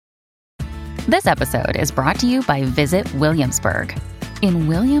This episode is brought to you by Visit Williamsburg. In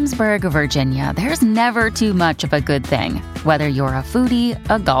Williamsburg, Virginia, there's never too much of a good thing. Whether you're a foodie,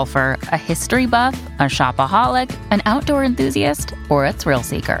 a golfer, a history buff, a shopaholic, an outdoor enthusiast, or a thrill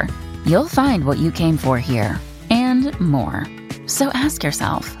seeker, you'll find what you came for here and more. So ask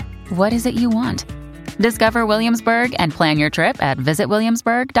yourself, what is it you want? Discover Williamsburg and plan your trip at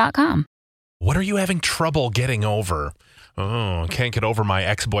visitwilliamsburg.com. What are you having trouble getting over? Oh, can't get over my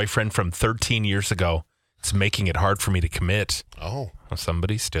ex-boyfriend from 13 years ago. It's making it hard for me to commit. Oh.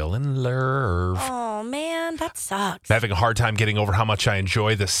 Somebody's still in love. Oh, man, that sucks. I'm having a hard time getting over how much I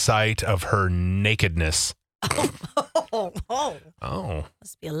enjoy the sight of her nakedness. Oh.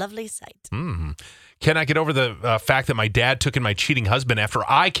 Must be a lovely sight. Can I get over the fact that my dad took in my cheating husband after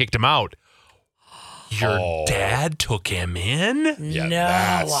I kicked him out? Your dad took him in?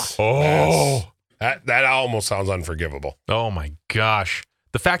 Yeah, No. That almost sounds unforgivable. Oh, my gosh.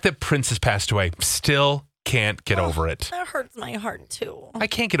 The fact that Prince has passed away, still can't get over it. That hurts my heart, too. I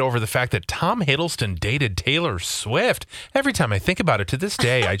can't get over the fact that Tom Hiddleston dated Taylor Swift. Every time I think about it to this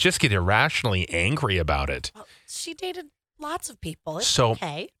day, I just get irrationally angry about it. Well, she dated lots of people. It's So,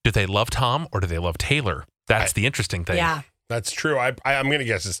 okay. do they love Tom or do they love Taylor? That's the interesting thing. Yeah. That's true. I'm going to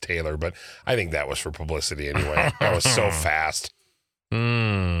guess it's Taylor, but I think that was for publicity anyway. That was so fast.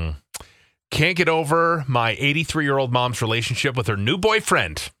 Can't get over my 83-year-old mom's relationship with her new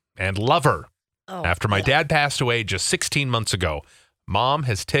boyfriend and lover. After my dad passed away just 16 months ago, Mom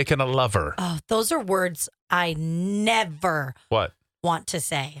has taken a lover. Oh, those are words I never want to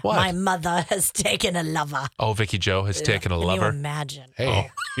say. What? My mother has taken a lover. Oh, Vicky Joe has taken a Can lover. you imagine?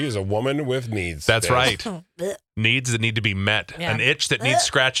 Hey, she is a woman with needs. That's Dave. right. Blech. Needs that need to be met. Yeah. An itch that needs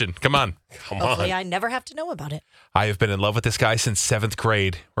scratching. Come on. Come Hopefully on. I never have to know about it. I have been in love with this guy since 7th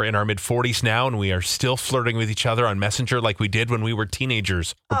grade. We're in our mid-40s now, and we are still flirting with each other on Messenger like we did when we were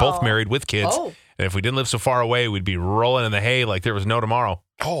teenagers. We're both married with kids. Oh. And if we didn't live so far away, we'd be rolling in the hay like there was no tomorrow.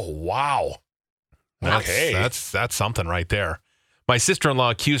 Oh, wow. Okay. That's something right there. My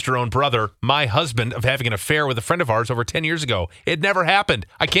sister-in-law accused her own brother, my husband, of having an affair with a friend of ours over 10 years ago. It never happened.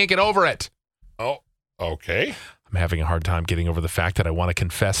 I can't get over it. Oh, okay. I'm having a hard time getting over the fact that I want to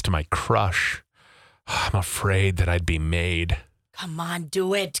confess to my crush. I'm afraid that I'd be made. Come on,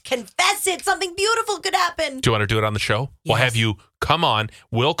 do it. Confess it. Something beautiful could happen. Do you want to do it on the show? We'll Yes. have you come on.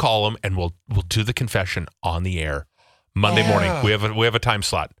 We'll call him and we'll do the confession on the air Monday morning. We have a time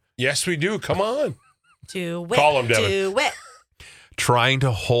slot. Yes, we do. Come on. Do it. Call him, Devin. Do it. Trying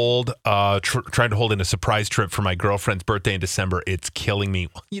to hold in a surprise trip for my girlfriend's birthday in December. It's killing me.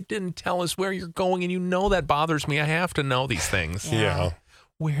 Well, you didn't tell us where you're going, and you know that bothers me. I have to know these things. Yeah.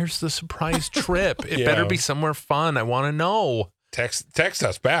 Where's the surprise trip? It Yeah. better be somewhere fun. I want to know. Text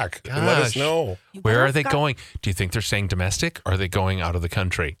us back and let us Gosh. know. Where are they going? Do you think they're staying domestic? Or are they going out of the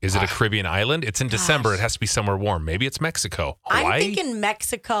country? Is it a Caribbean island? It's in December. It has to be somewhere warm. Maybe it's Mexico. Hawaii? I'm thinking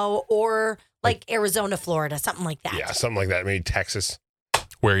Mexico or like Arizona, Florida, something like that. Yeah, something like that. Maybe Texas.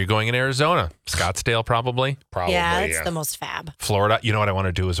 Where are you going in Arizona? Scottsdale, probably. Probably. Yeah, it's the most fab. Florida. You know what I want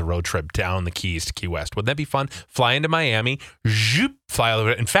to do is a road trip down the Keys to Key West. Wouldn't that be fun? Fly into Miami, zoop, fly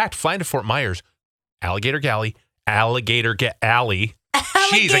over. In fact, fly into Fort Myers, Alligator Alley.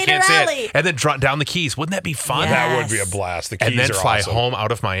 Jeez, I can't say it. And then down the Keys. Wouldn't that be fun? Yeah. That would be a blast. The Keys And then are fly awesome. home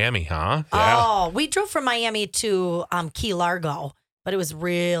out of Miami, huh? Yeah. Oh, we drove from Miami to Key Largo, but it was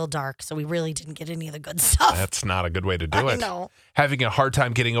real dark, so we really didn't get any of the good stuff. That's not a good way to do I it. know. Having a hard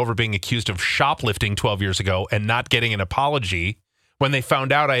time getting over being accused of shoplifting 12 years ago and not getting an apology when they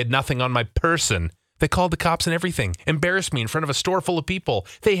found out I had nothing on my person. They called the cops and everything, embarrassed me in front of a store full of people.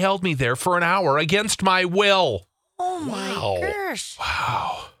 They held me there for an hour against my will. Oh my Wow. gosh.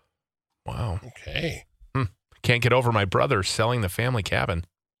 Wow. Okay. Can't get over my brother selling the family cabin.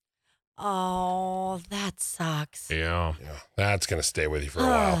 Oh, that sucks. Yeah. Yeah. That's going to stay with you for a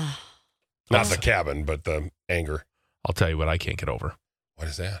while. Not the cabin, but the anger. I'll tell you what I can't get over. What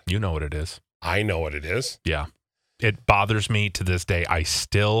is that? You know what it is. I know what it is. Yeah. It bothers me to this day. I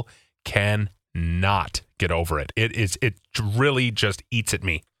still cannot get over it. It really just eats at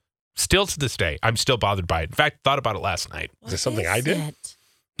me. Still to this day, I'm still bothered by it. In fact, thought about it last night. Is this something I did? it?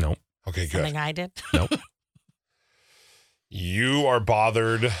 Nope. Okay, good. Something I did? Nope. You are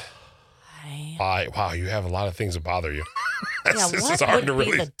bothered by, wow, you have a lot of things that bother you. Yeah, This what is hard to would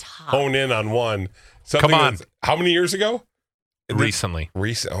be really the top? hone in on one. Something Come on. that's- How many years ago? Recently.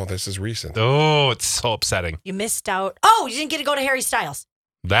 Recent. Oh, this is recent. Oh, it's so upsetting. You missed out. Oh, you didn't get to go to Harry Styles.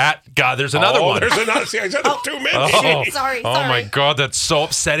 God, there's another one. There's another. See, I said there's too many. Oh. Sorry. Oh my God, that's so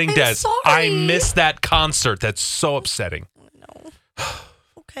upsetting, I'm Des. sorry. I missed that concert. That's so upsetting. No.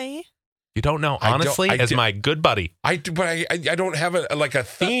 Okay. You don't know, honestly, as my good buddy. I do, but I don't have a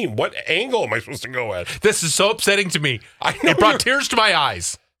theme. What angle am I supposed to go at? This is so upsetting to me. It brought tears to my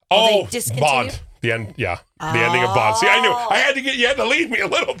eyes. Oh, Bond. The end. Yeah, the ending of Bond. See, I knew I had to get. You had to lead me a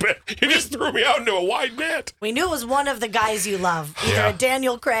little bit. You just threw me out into a wide net. We knew it was one of the guys you love, either a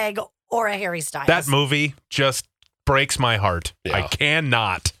Daniel Craig or a Harry Styles. That movie just breaks my heart. Yeah. I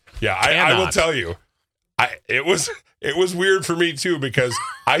cannot. Yeah, I will tell you, it was weird for me too because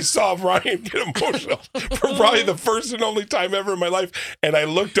I saw Ryan get emotional for probably the first and only time ever in my life, and I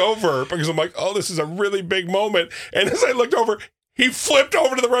looked over because I'm like, oh, this is a really big moment, and as I looked over, he flipped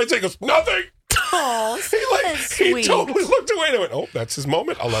over to the right side and goes, nothing. Oh, he totally looked away and I went, oh, that's his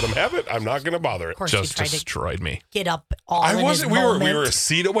moment. I'll let him have it. I'm not going to bother it. Just destroyed me. Get up all I in wasn't. his We moment. were a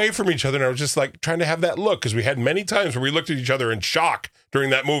seat away from each other, and I was just like trying to have that look because we had many times where we looked at each other in shock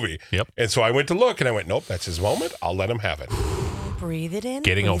during that movie. Yep. And so I went to look, and I went, nope, that's his moment. I'll let him have it. Breathe it in.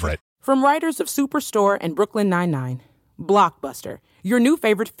 Getting over it. From writers of Superstore and Brooklyn Nine-Nine, Blockbuster, your new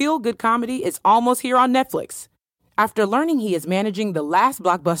favorite feel-good comedy is almost here on Netflix. After learning he is managing the last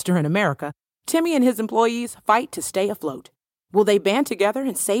blockbuster in America, Timmy and his employees fight to stay afloat. Will they band together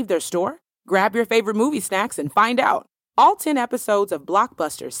and save their store? Grab your favorite movie snacks and find out. All 10 episodes of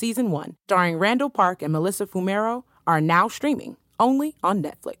Blockbuster Season 1, starring Randall Park and Melissa Fumero, are now streaming only on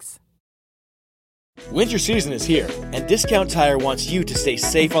Netflix. Winter season is here, and Discount Tire wants you to stay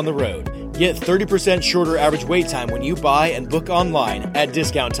safe on the road. Get 30% shorter average wait time when you buy and book online at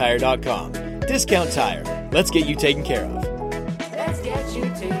DiscountTire.com. Discount Tire. Let's get you taken care of.